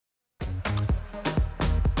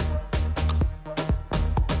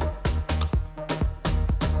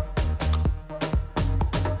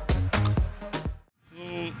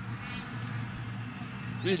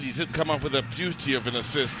really did come up with a beauty of an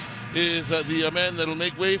assist, is the man that will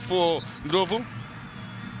make way for Ndlovu.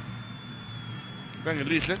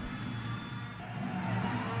 Langelihle.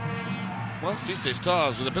 Well, Free State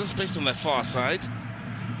Stars with a bit of space on their far side.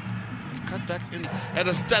 Cut back in, had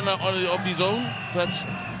a stunner of his own, but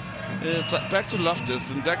back to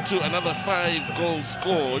Loftus and back to another 5 goals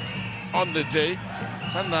scored on the day.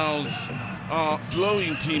 Sundowns are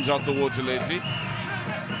blowing teams out the water lately.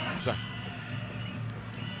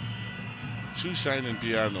 Shoe shine and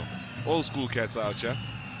piano. Old school cats out here.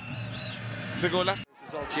 Segola.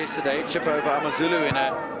 Results yesterday, chip over Amazulu in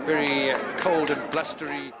a very cold and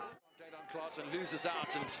blustery class and loses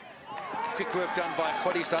out, and quick work done by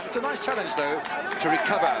Khodisan. It's a nice challenge though to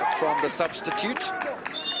recover from the substitute.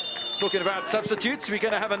 Talking about substitutes, we're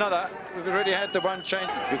going to have another. We've already had the one change.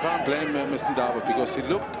 You can't blame Mr. Ndlovu because he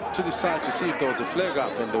looked to the side to see if there was a flag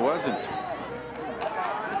up, and there wasn't.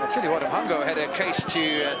 I'll tell you what, Mhango had a case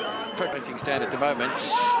to everything stand at the moment.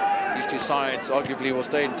 These two sides arguably will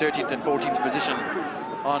stay in 13th and 14th position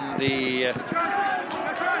on the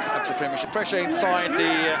Premiership. Pressure inside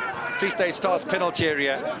the Free State Stars penalty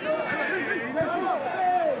area.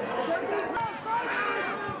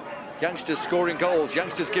 Youngsters scoring goals,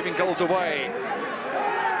 youngsters giving goals away.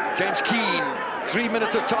 James Keane, 3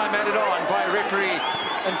 minutes of time added on by referee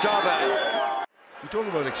Ndaba. You talk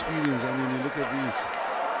about experience. I mean, you look at these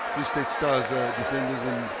Free State Stars defenders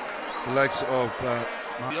and the likes of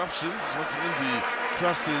the options. Once again, the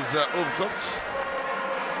cross is overcooked.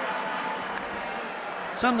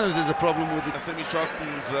 Sometimes there's a problem with it. Semi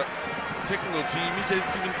Charlton's technical team. He says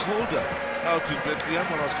it's even colder out in Bethlehem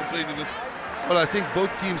when I was complaining this. Well, I think both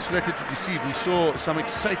teams flattered to deceive. We saw some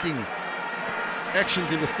exciting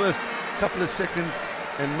actions in the first couple of seconds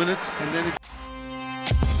and minutes, and then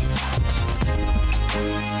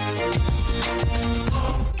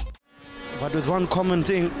But with one common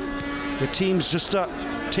thing, the teams just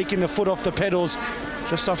taking the foot off the pedals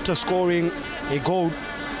just after scoring a goal.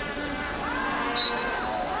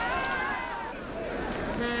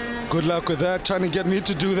 Good luck with that, trying to get me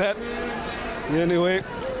to do that. Anyway,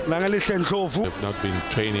 Langelihle Ndlovu. They've not been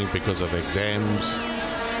training because of exams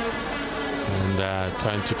and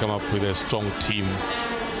trying to come up with a strong team.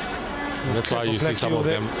 And that's why you see some of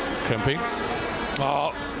them cramping.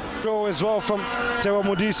 Go as well from Tewa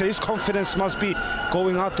Modise. His confidence must be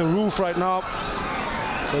going out the roof right now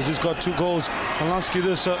because he's got 2 goals. I'll ask you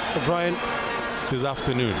this, Brian. This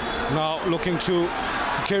afternoon. Now looking to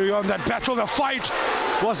carry on that battle, the fight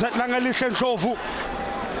was at Langelihle Ndlovu.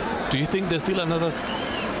 Do you think there's still another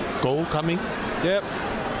goal coming? Yep.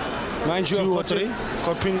 Mind you, 2 or 3?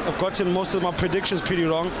 I've gotten most of my predictions pretty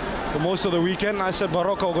wrong. For most of the weekend, I said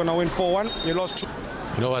Morocco are going to win 4-1. They lost 2.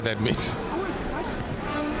 You know what that means?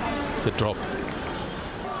 It's a drop.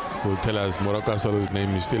 Will tell us Morocco Solo's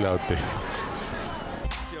name is still out there.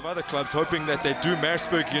 Of other clubs hoping that they do.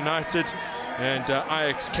 Maritzburg United and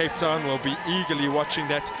Ajax Cape Town will be eagerly watching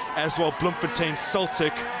that, as well Bloemfontein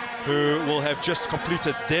Celtic, who will have just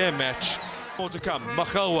completed their match. More to come.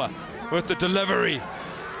 Machelwa with the delivery,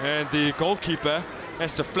 and the goalkeeper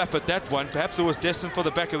has to flap at that one. Perhaps it was destined for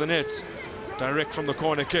the back of the net. Direct from the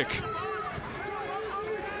corner kick.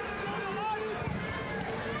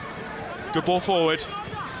 Good ball forward.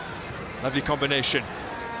 Lovely combination.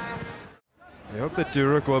 I hope that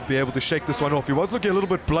Durek will be able to shake this one off. He was looking a little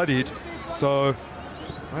bit bloodied, so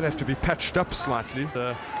might have to be patched up slightly.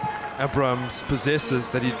 Abrams possesses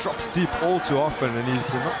that he drops deep all too often, and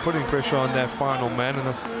he's not putting pressure on their final man. And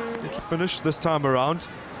I think he finished this time around.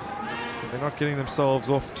 But they're not getting themselves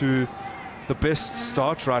off to the best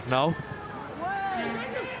start right now.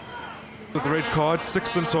 With the red card,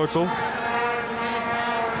 6 in total.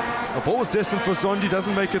 The ball was destined for Zondi,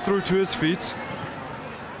 doesn't make it through to his feet.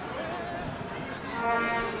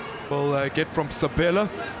 Will get from Sabella,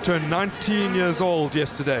 turned 19 years old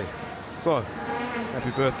yesterday. So,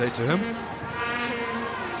 happy birthday to him.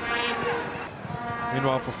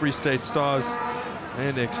 Meanwhile, for Free State Stars,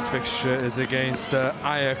 their next fixture is against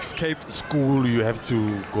Ajax Cape. School, you have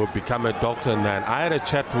to go become a doctor, and I had a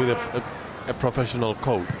chat with a professional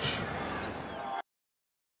coach.